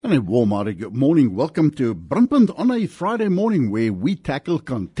And a warm good morning. Welcome to Brandpunt on a Friday morning, where we tackle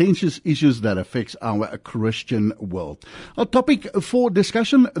contentious issues that affects our Christian world. Our topic for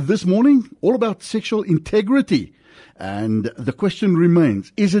discussion this morning, all about sexual integrity. And the question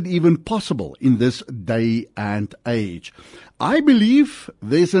remains, is it even possible in this day and age? I believe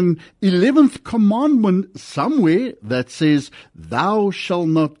there's an 11th commandment somewhere that says, thou shalt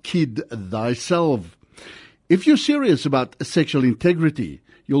not kid thyself. If you're serious about sexual integrity,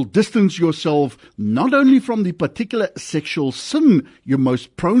 you'll distance yourself not only from the particular sexual sin you're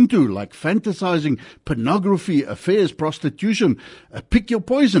most prone to, like fantasizing, pornography, affairs, prostitution, pick your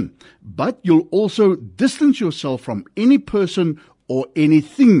poison, but you'll also distance yourself from any person or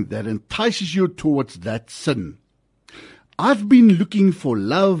anything that entices you towards that sin. I've been looking for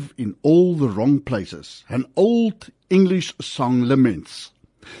love in all the wrong places. An old English song laments.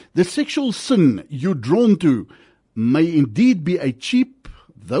 The sexual sin you're drawn to may indeed be a cheap,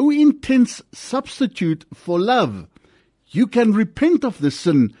 though intense substitute for love. You can repent of the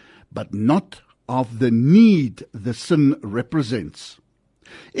sin, but not of the need the sin represents.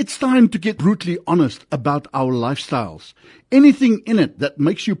 It's time to get brutally honest about our lifestyles. Anything in it that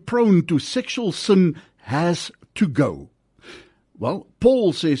makes you prone to sexual sin has to go. Well,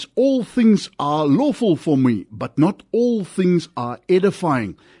 Paul says, all things are lawful for me, but not all things are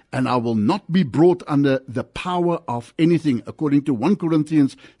edifying, and I will not be brought under the power of anything, according to 1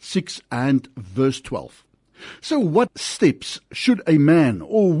 Corinthians 6 and verse 12. So what steps should a man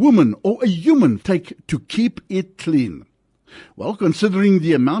or woman or a human take to keep it clean? Well, considering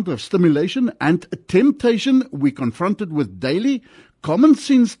the amount of stimulation and temptation we're confronted with daily, common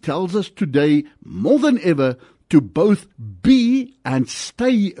sense tells us today more than ever to both be and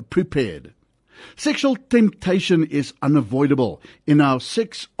stay prepared. Sexual temptation is unavoidable in our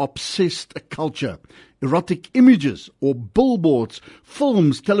sex-obsessed culture. Erotic images or billboards,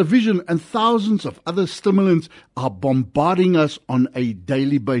 films, television, and thousands of other stimulants are bombarding us on a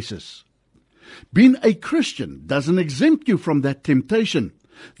daily basis. Being a Christian doesn't exempt you from that temptation.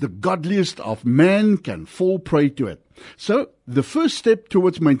 The godliest of man can fall prey to it. So, the first step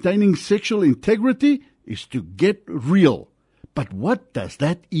towards maintaining sexual integrity is to get real. But what does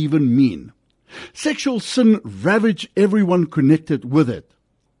that even mean? Sexual sin ravages everyone connected with it.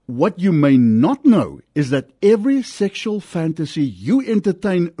 What you may not know is that every sexual fantasy you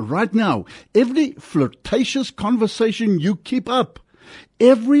entertain right now, every flirtatious conversation you keep up,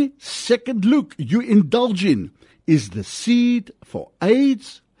 every second look you indulge in is the seed for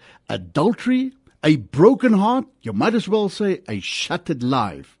AIDS, adultery, a broken heart, you might as well say a shattered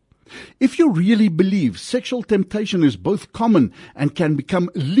life. If you really believe sexual temptation is both common and can become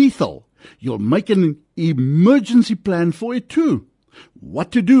lethal, you'll make an emergency plan for it too.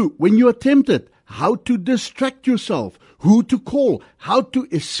 What to do when you are tempted, how to distract yourself, who to call, how to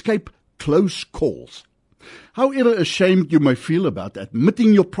escape close calls. However ashamed you may feel about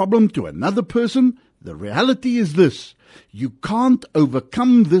admitting your problem to another person, the reality is this: you can't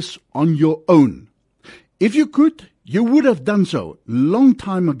overcome this on your own. If you could, you would have done so long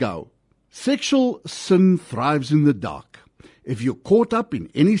time ago. Sexual sin thrives in the dark. If you're caught up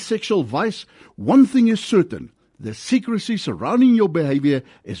in any sexual vice, one thing is certain: the secrecy surrounding your behavior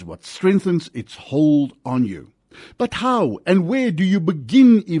is what strengthens its hold on you. But how and where do you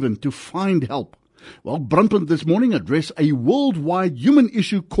begin even to find help? Well, Brandpunt this morning address a worldwide human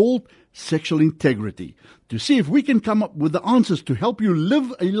issue called sexual integrity, to see if we can come up with the answers to help you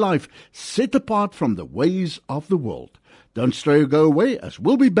live a life set apart from the ways of the world. Don't stray or go away, as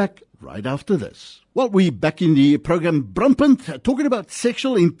we'll be back right after this. Well, we're back in the program Brandpunt, talking about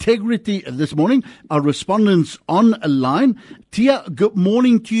sexual integrity this morning. Our respondents on a line. Tia, good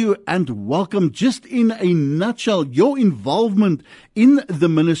morning to you and welcome. Just in a nutshell, your involvement in the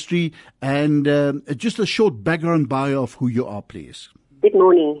ministry and just a short background bio of who you are, please. Good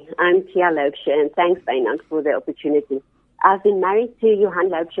morning. I'm Tia Loubser, and thanks, Wynand, for the opportunity. I've been married to Johan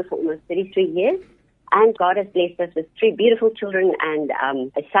Loubser for almost 33 years. And God has blessed us with 3 beautiful children and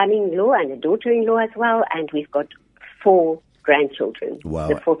a son-in-law and a daughter-in-law as well. And we've got 4 grandchildren. Wow.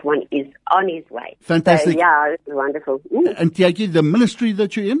 The 4th one is on his way. Fantastic. So, yeah, it's wonderful. And Tiaki, the ministry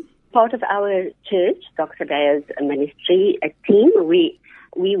that you're in? Part of our church, Dr. Gayo's ministry, a team, we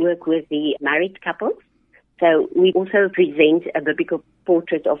work with the married couples. So we also present a biblical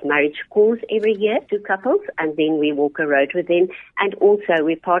portrait of marriage course every year to couples, and then we walk a road with them. And also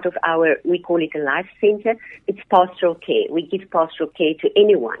we're part of we call it a life center. It's pastoral care. We give pastoral care to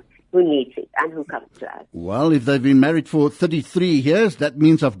anyone who needs it and who comes to us. Well, if they've been married for 33 years, that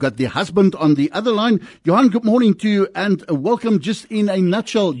means I've got the husband on the other line. Johan, good morning to you and welcome. Just in a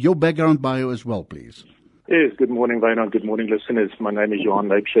nutshell, your background bio as well, please. Yes, good morning, Wynand. Good morning, listeners. My name is Johan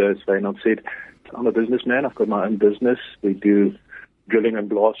Leipscher. As Wynand said, I'm a businessman. I've got my own business. We do drilling and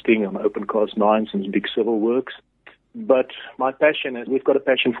blasting on open cast mines and big civil works. But my passion is, we've got a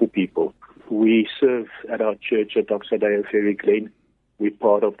passion for people. We serve at our church at Doxadeo Ferry Glen. We're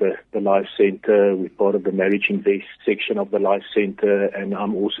part of the Life Center. We're part of the Marriage Invest section of the Life Center. And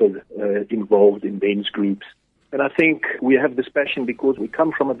I'm also involved in men's groups. And I think we have this passion because we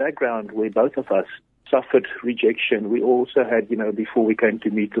come from a background where both of us suffered rejection. We also had, before we came to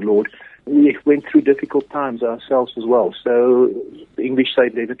meet the Lord, we went through difficult times ourselves as well. So the English say,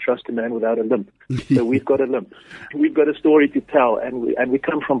 never trust a man without a limp. So we've got a limp. We've got a story to tell, and we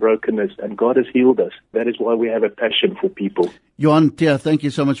come from brokenness, and God has healed us. That is why we have a passion for people. Johan, Tia, thank you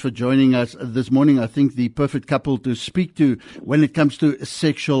so much for joining us this morning. I think the perfect couple to speak to when it comes to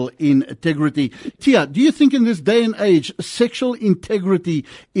sexual integrity. Tia, do you think in this day and age, sexual integrity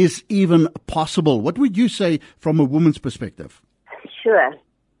is even possible? What would you say from a woman's perspective? Sure.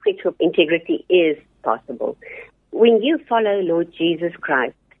 Sexual integrity is possible. When you follow Lord Jesus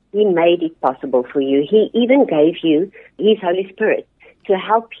Christ, He made it possible for you. He even gave you His Holy Spirit to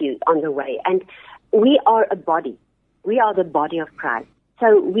help you on the way. And we are a body. We are the body of Christ.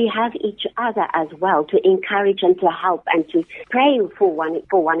 So we have each other as well to encourage and to help and to pray for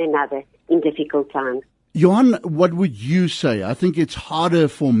one another in difficult times. Johan, what would you say? I think it's harder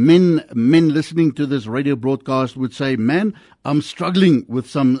for men listening to this radio broadcast would say, man, I'm struggling with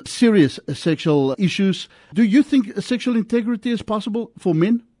some serious sexual issues. Do you think sexual integrity is possible for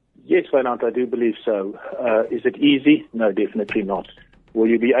men? Yes, Wynand, I do believe so. Is it easy? No, definitely not. Will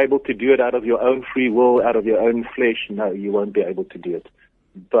you be able to do it out of your own free will, out of your own flesh? No, you won't be able to do it.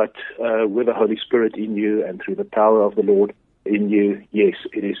 But with the Holy Spirit in you and through the power of the Lord in you, yes,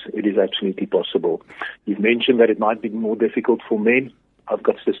 it is absolutely possible. You've mentioned that it might be more difficult for men. I've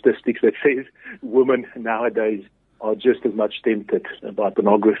got statistics that says women nowadays are just as much tempted by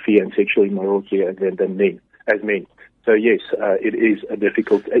pornography and sexual immorality than men. So yes, it is a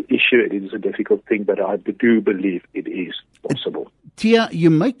difficult issue. It is a difficult thing, but I do believe it is possible. Tia, you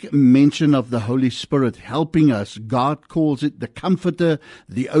make mention of the Holy Spirit helping us. God calls it the comforter,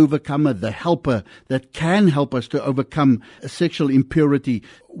 the overcomer, the helper that can help us to overcome sexual impurity.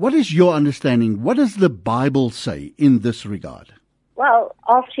 What is your understanding? What does the Bible say in this regard? Well,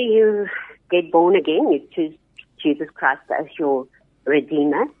 after you get born again, you choose Jesus Christ as your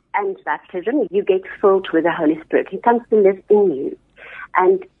Redeemer. And baptism, you get filled with the Holy Spirit. He comes to live in you.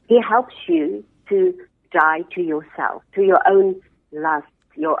 And He helps you to die to yourself, to your own lust,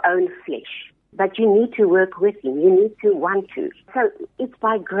 your own flesh. But you need to work with Him. You need to want to. So it's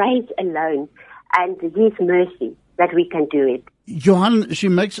by grace alone and His mercy that we can do it. Johan, she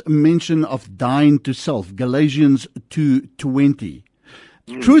makes mention of dying to self, Galatians 2:20.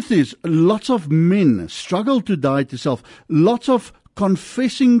 Truth is, lots of men struggle to die to self. Lots of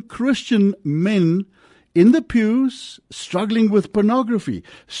confessing Christian men in the pews, struggling with pornography,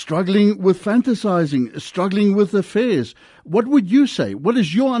 struggling with fantasizing, struggling with affairs. What would you say? What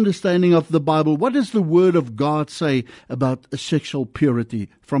is your understanding of the Bible? What does the Word of God say about sexual purity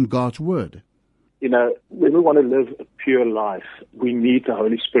from God's Word? When we want to live a pure life, we need the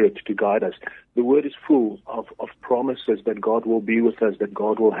Holy Spirit to guide us. The Word is full of promises that God will be with us, that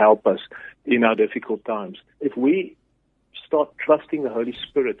God will help us in our difficult times. If we start trusting the Holy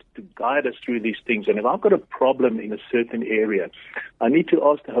Spirit to guide us through these things, and if I've got a problem in a certain area, I need to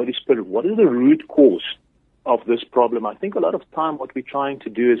ask the Holy Spirit, what is the root cause of this problem? I think a lot of time what we're trying to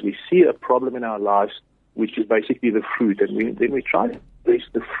do is we see a problem in our lives, which is basically the fruit, and then we try to address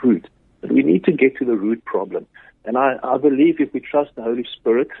the fruit. But we need to get to the root problem. And I believe if we trust the Holy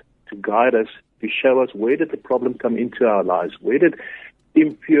Spirit to guide us, to show us where did the problem come into our lives, where did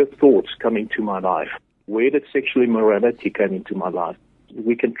impure thoughts come into my life, where did sexual immorality come into my life,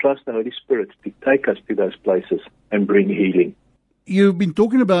 we can trust the Holy Spirit to take us to those places and bring healing. You've been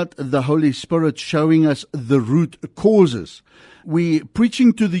talking about the Holy Spirit showing us the root causes. We're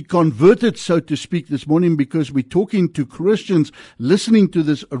preaching to the converted, so to speak, this morning because we're talking to Christians listening to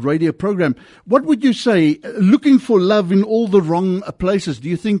this radio program. What would you say, looking for love in all the wrong places? Do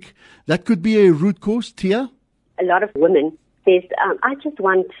you think that could be a root cause, Tia? A lot of women says, I just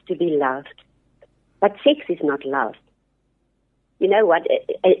want to be loved. But sex is not love. You know what?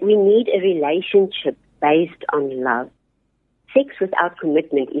 We need a relationship based on love. Sex without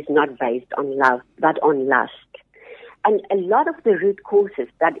commitment is not based on love, but on lust. And a lot of the root causes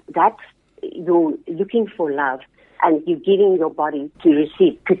that's you're looking for love and you're giving your body to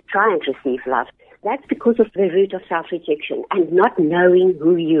try and receive love. That's because of the root of self-rejection and not knowing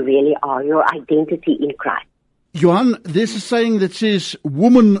who you really are, your identity in Christ. Johan, there's a saying that says,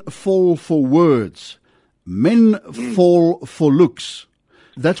 women fall for words, Men fall for looks.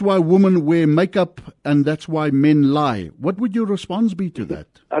 That's why women wear makeup and that's why men lie. What would your response be to that?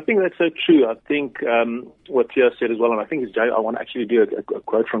 I think that's so true. I think what Tia said as well, and I think I want to actually do a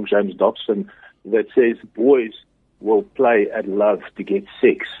quote from James Dobson that says, boys will play at love to get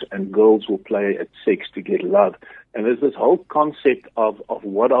sex and girls will play at sex to get love. And there's this whole concept of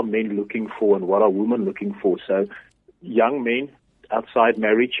what are men looking for and what are women looking for. So young men outside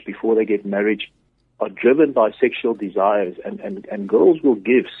marriage, before they get married, are driven by sexual desires, and girls will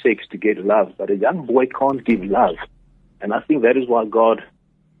give sex to get love, but a young boy can't give love. And I think that is why God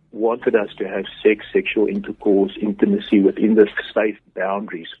wanted us to have sex, sexual intercourse, intimacy within the safe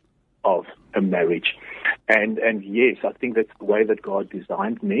boundaries of a marriage. And yes, I think that's the way that God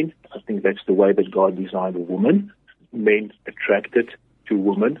designed men. I think that's the way that God designed women. Men attracted to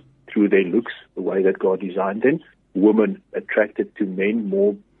women through their looks, the way that God designed them. Women attracted to men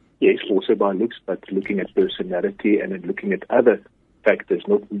more, yes, also by looks, but looking at personality and then looking at other factors,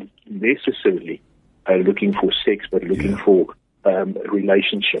 not necessarily looking for sex, but looking for a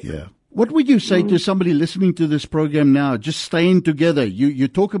relationship. Yeah. What would you say to somebody listening to this program now, just staying together? You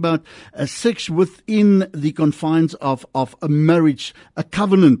talk about sex within the confines of a marriage, a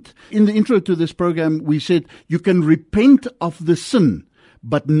covenant. In the intro to this program, we said you can repent of the sin,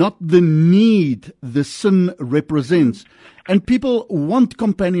 but not the need the sin represents. And people want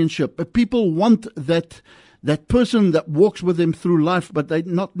companionship. People want that person that walks with them through life, but they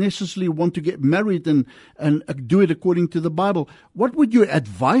not necessarily want to get married and do it according to the Bible. What would your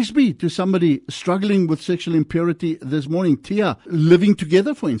advice be to somebody struggling with sexual impurity this morning? Tia, living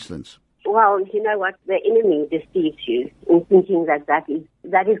together, for instance. Well, you know what? The enemy deceives you in thinking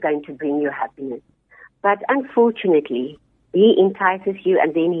that is going to bring you happiness. But unfortunately, he entices you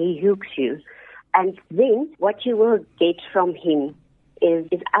and then he hooks you. And then what you will get from him is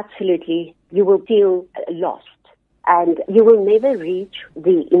absolutely, you will feel lost. And you will never reach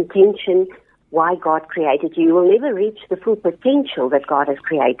the intention why God created you. You will never reach the full potential that God has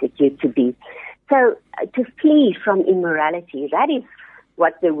created you to be. So to flee from immorality, that is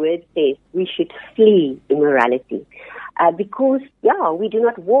what the word says. We should flee immorality. Because, we do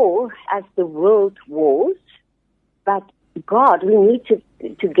not war as the world wars, but God, we need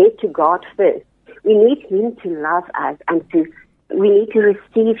to get to God first. We need Him to love us and we need to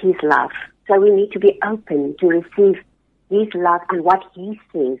receive His love. So we need to be open to receive His love and what He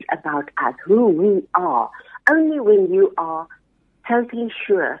says about us, who we are. Only when you are totally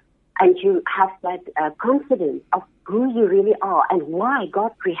sure and you have that confidence of who you really are and why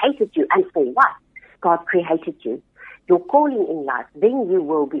God created you and for what God created you, your calling in life, then you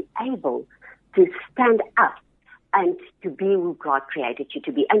will be able to stand up and to be who God created you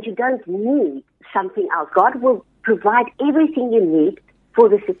to be. And you don't need something else. God will provide everything you need for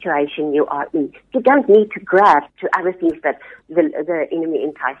the situation you are in. You don't need to grab to other things that the enemy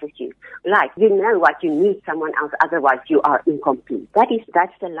entices you. Like, you know what, you need someone else, otherwise you are incomplete.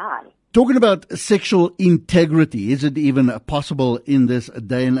 That's the lie. Talking about sexual integrity, is it even possible in this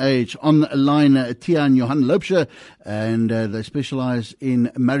day and age? On the line, Tia and Johan Loubser, and they specialize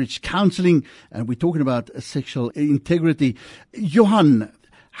in marriage counseling, and we're talking about sexual integrity. Johan,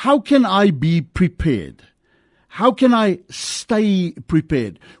 how can I be prepared? How can I stay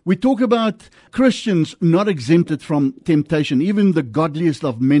prepared? We talk about Christians not exempted from temptation, even the godliest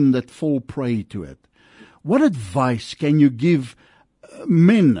of men that fall prey to it. What advice can you give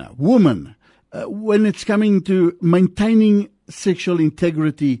men, women, when it's coming to maintaining sexual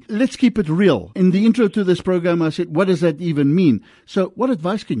integrity? Let's keep it real. In the intro to this program, I said, what does that even mean? So what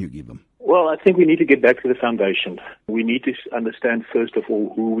advice can you give them? Well, I think we need to get back to the foundation. We need to understand, first of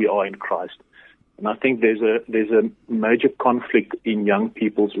all, who we are in Christ. And I think there's a major conflict in young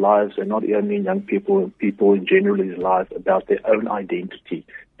people's lives, and not only in young people in general's lives, about their own identity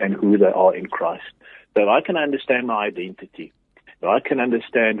and who they are in Christ. So if I can understand my identity, if I can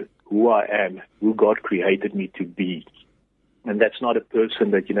understand who I am, who God created me to be, and that's not a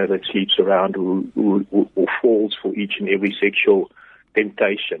person that that sleeps around who falls for each and every sexual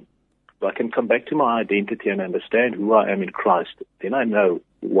temptation. If I can come back to my identity and understand who I am in Christ, then I know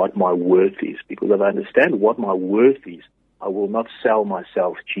what my worth is. Because if I understand what my worth is, I will not sell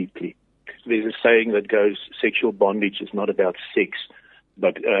myself cheaply. There's a saying that goes, sexual bondage is not about sex,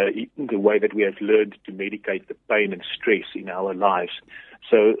 but the way that we have learned to medicate the pain and stress in our lives.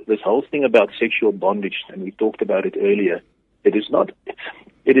 So this whole thing about sexual bondage, and we talked about it earlier,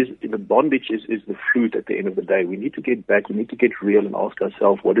 the bondage is the fruit at the end of the day. We need to get back, we need to get real and ask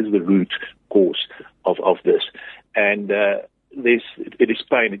ourselves, what is the root cause of this? And it is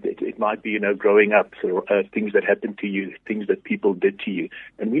pain. It might be, growing up, things that happened to you, things that people did to you,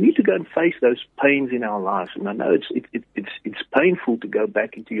 and we need to go and face those pains in our lives. And I know it's painful to go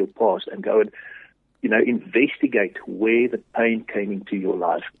back into your past and go and investigate where the pain came into your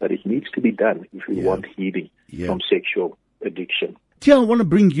life, but it needs to be done if we want healing from sexual addiction. Tia, I want to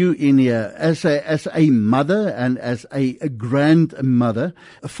bring you in here as a mother and as a grandmother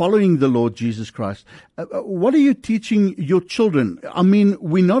following the Lord Jesus Christ. What are you teaching your children? I mean,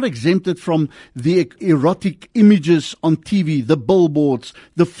 we're not exempted from the erotic images on TV, the billboards,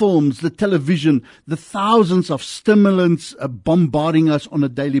 the films, the television, the thousands of stimulants bombarding us on a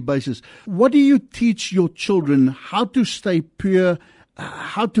daily basis. What do you teach your children how to stay pure,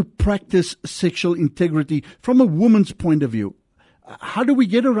 how to practice sexual integrity from a woman's point of view? How do we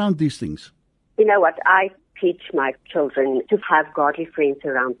get around these things? You know what? I teach my children to have godly friends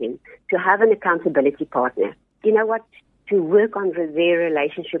around them, to have an accountability partner. You know what? To work on their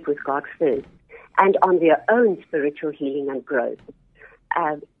relationship with God first and on their own spiritual healing and growth.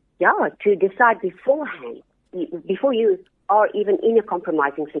 To decide beforehand, before you are even in a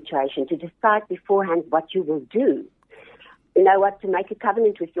compromising situation, to decide beforehand what you will do. You know what? To make a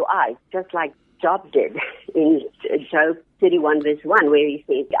covenant with your eyes, just like Job did in Job 31 verse 1, where he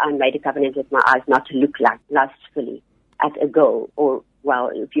says, I made a covenant with my eyes not to look lustfully at a girl, or,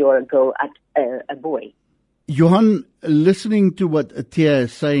 if you're a girl, at a boy. Johan, listening to what Tia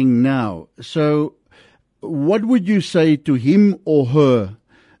is saying now, so what would you say to him or her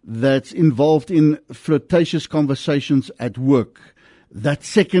that's involved in flirtatious conversations at work? That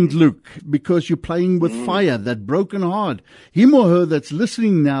second look, because you're playing with fire, that broken heart. Him or her that's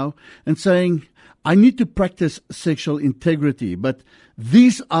listening now and saying, I need to practice sexual integrity, but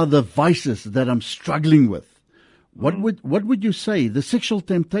these are the vices that I'm struggling with. What would you say? The sexual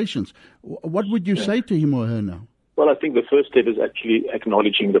temptations. What would you say to him or her now? Well, I think the first step is actually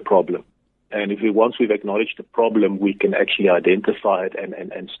acknowledging the problem. And once we've acknowledged the problem, we can actually identify it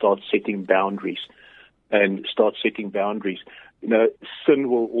and start setting boundaries. Sin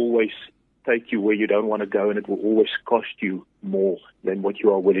will always take you where you don't want to go, and it will always cost you more than what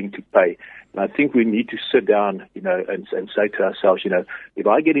you are willing to pay. And I think we need to sit down, and say to ourselves, if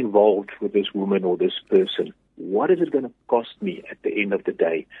I get involved with this woman or this person, what is it going to cost me at the end of the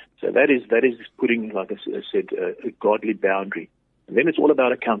day? So that is putting, like I said, a godly boundary. And then it's all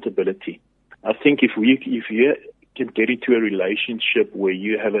about accountability. I think if you can get into a relationship where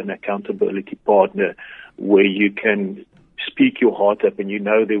you have an accountability partner, where you can speak your heart up, and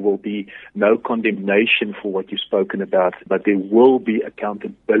there will be no condemnation for what you've spoken about, but there will be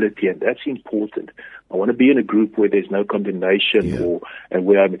accountability, and that's important. I want to be in a group where there's no condemnation and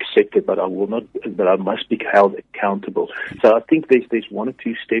where I'm accepted, but I must be held accountable. So I think there's one or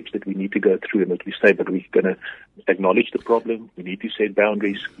two steps that we need to go through, and that we say, but we're going to acknowledge the problem, we need to set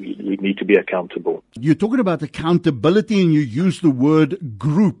boundaries, we need to be accountable. You're talking about accountability, and you use the word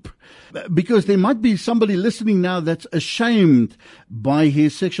group, because there might be somebody listening now that's ashamed by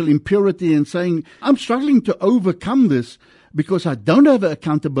his sexual impurity and saying, I'm struggling to overcome this because I don't have an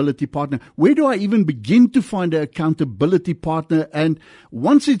accountability partner. Where do I even begin to find an accountability partner? And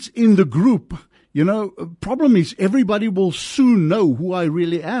once it's in the group, problem is everybody will soon know who I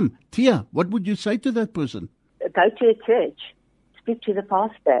really am. Tia, what would you say to that person? Go to a church, speak to the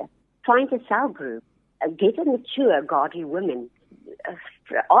pastor, find a cell group, get a mature, godly woman,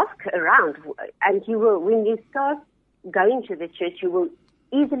 ask around, and you will, when you start going to the church, you will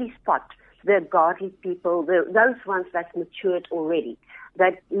easily spot the godly people, those ones that's matured already,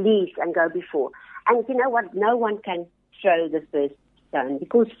 that lead and go before. And you know what? No one can throw the first stone,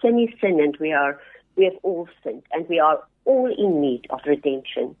 because sin is sin, and we have all sinned, and we are all in need of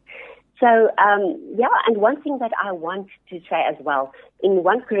redemption. So, and one thing that I want to say as well, in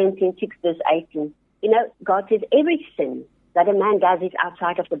 1 Corinthians 6 verse 18, God says every sin that a man does is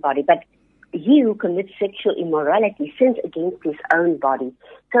outside of the body, but he who commits sexual immorality sins against his own body.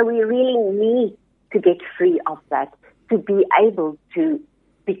 So we really need to get free of that, to be able to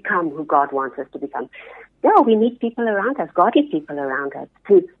become who God wants us to become. We need people around us, godly people around us,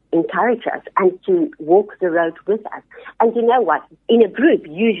 to encourage us and to walk the road with us. And you know what? In a group,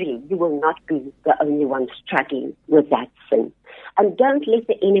 usually you will not be the only one struggling with that sin. And don't let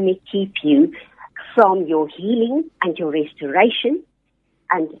the enemy keep you from your healing and your restoration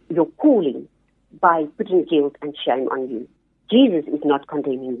and your calling by putting guilt and shame on you. Jesus is not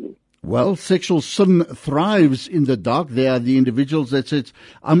condemning you. Well, sexual sin thrives in the dark. There are the individuals that says,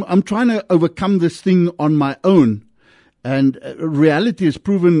 I'm trying to overcome this thing on my own. And reality has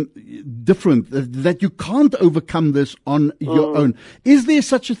proven different, that you can't overcome this on your own. Is there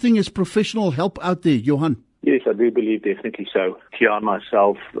such a thing as professional help out there, Johan? Yes, I do believe definitely so. Tia and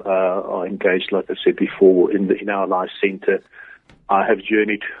myself are engaged, like I said before, in our life center. I have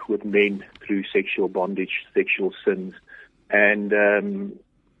journeyed with men through sexual bondage, sexual sins, and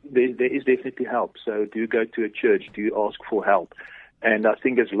there is definitely help. So do go to a church, do ask for help. And I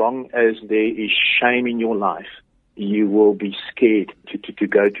think as long as there is shame in your life, you will be scared to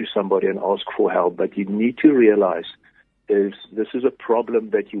go to somebody and ask for help. But you need to realize this is a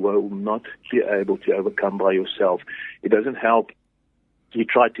problem that you will not be able to overcome by yourself. It doesn't help you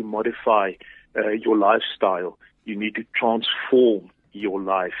try to modify your lifestyle. You need to transform your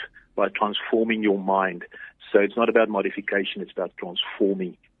life by transforming your mind. So it's not about modification, it's about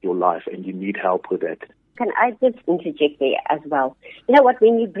transforming your life, and you need help with that. Can I just interject there as well? You know what,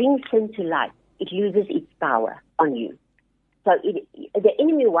 when you bring sin to light, it loses its power on you. So the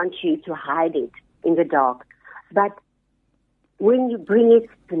enemy wants you to hide it in the dark, but when you bring it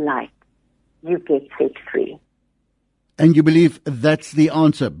to light, you get set free. And you believe that's the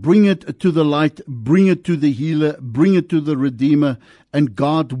answer. Bring it to the light, bring it to the healer, bring it to the Redeemer, and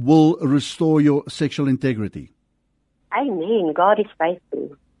God will restore your sexual integrity. Amen. God is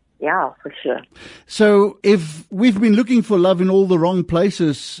faithful. Yeah, for sure. So if we've been looking for love in all the wrong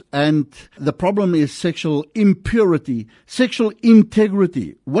places, and the problem is sexual impurity, sexual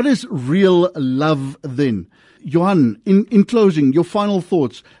integrity, what is real love then? Johan, in closing, your final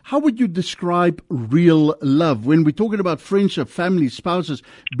thoughts. How would you describe real love when we're talking about friendship, family, spouses,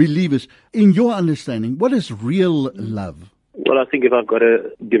 believers? In your understanding, what is real love? Well, I think if I've got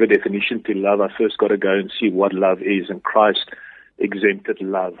to give a definition to love, I first got to go and see what love is. And Christ exempted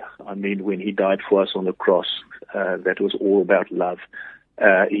love. I mean, when he died for us on the cross, that was all about love.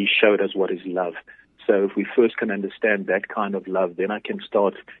 He showed us what is love. So if we first can understand that kind of love, then I can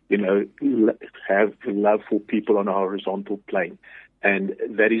start, have love for people on a horizontal plane. And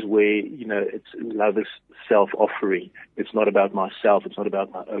that is where, love is self-offering. It's not about myself. It's not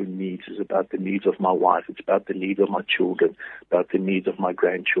about my own needs. It's about the needs of my wife. It's about the needs of my children, about the needs of my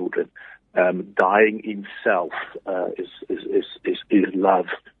grandchildren. Dying in self is love.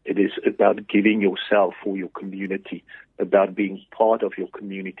 It is about giving yourself for your community, about being part of your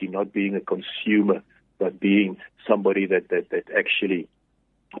community, not being a consumer, but being somebody that actually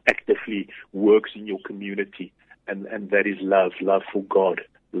actively works in your community. And that is love for God,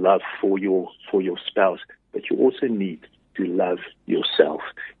 love for your spouse. But you also need to love yourself.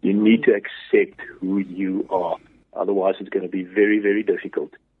 You need to accept who you are. Otherwise, it's going to be very, very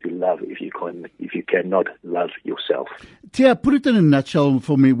difficult to love if you cannot love yourself. Tia, put it in a nutshell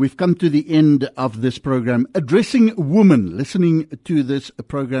for me. We've come to the end of this program. Addressing women listening to this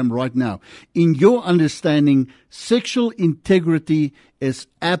program right now. In your understanding, sexual integrity is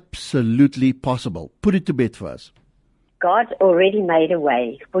absolutely possible. Put it to bed for us. God already made a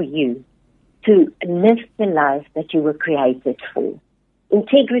way for you to live the life that you were created for.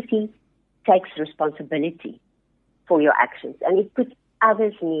 Integrity takes responsibility for your actions, and it puts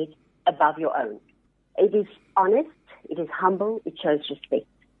others' needs above your own. It is honest, it is humble, it shows respect.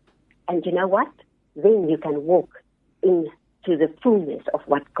 And you know what? Then you can walk into the fullness of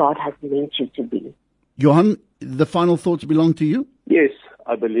what God has meant you to be. Johan, the final thoughts belong to you? Yes,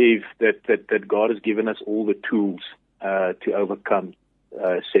 I believe that God has given us all the tools to overcome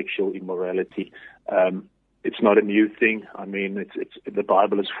sexual immorality. It's not a new thing. I mean, it's the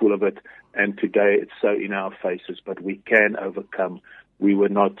Bible is full of it, and today it's so in our faces, but we can overcome. We were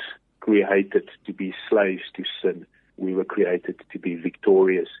not created to be slaves to sin. We were created to be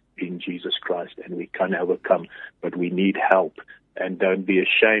victorious in Jesus Christ, and we can overcome, but we need help. And don't be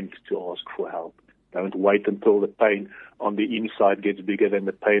ashamed to ask for help. Don't wait until the pain on the inside gets bigger than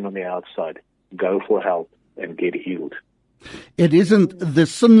the pain on the outside. Go for help and get healed. It isn't the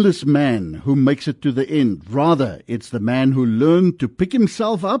sinless man who makes it to the end. Rather, it's the man who learned to pick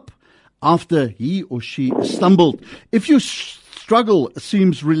himself up after he or she stumbled. If your struggle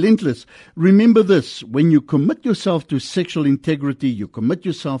seems relentless, remember this. When you commit yourself to sexual integrity, you commit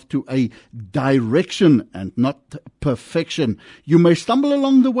yourself to a direction and not perfection. You may stumble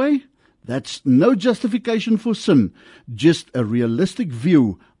along the way. That's no justification for sin, just a realistic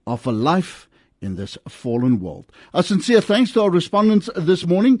view of a life in this fallen world. A sincere thanks to our respondents this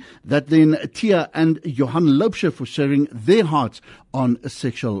morning, that then Tia and Johan Loubser for sharing their hearts on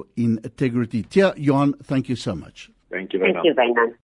sexual integrity. Tia, Johan, thank you so much. Thank you very much. Thank you very much.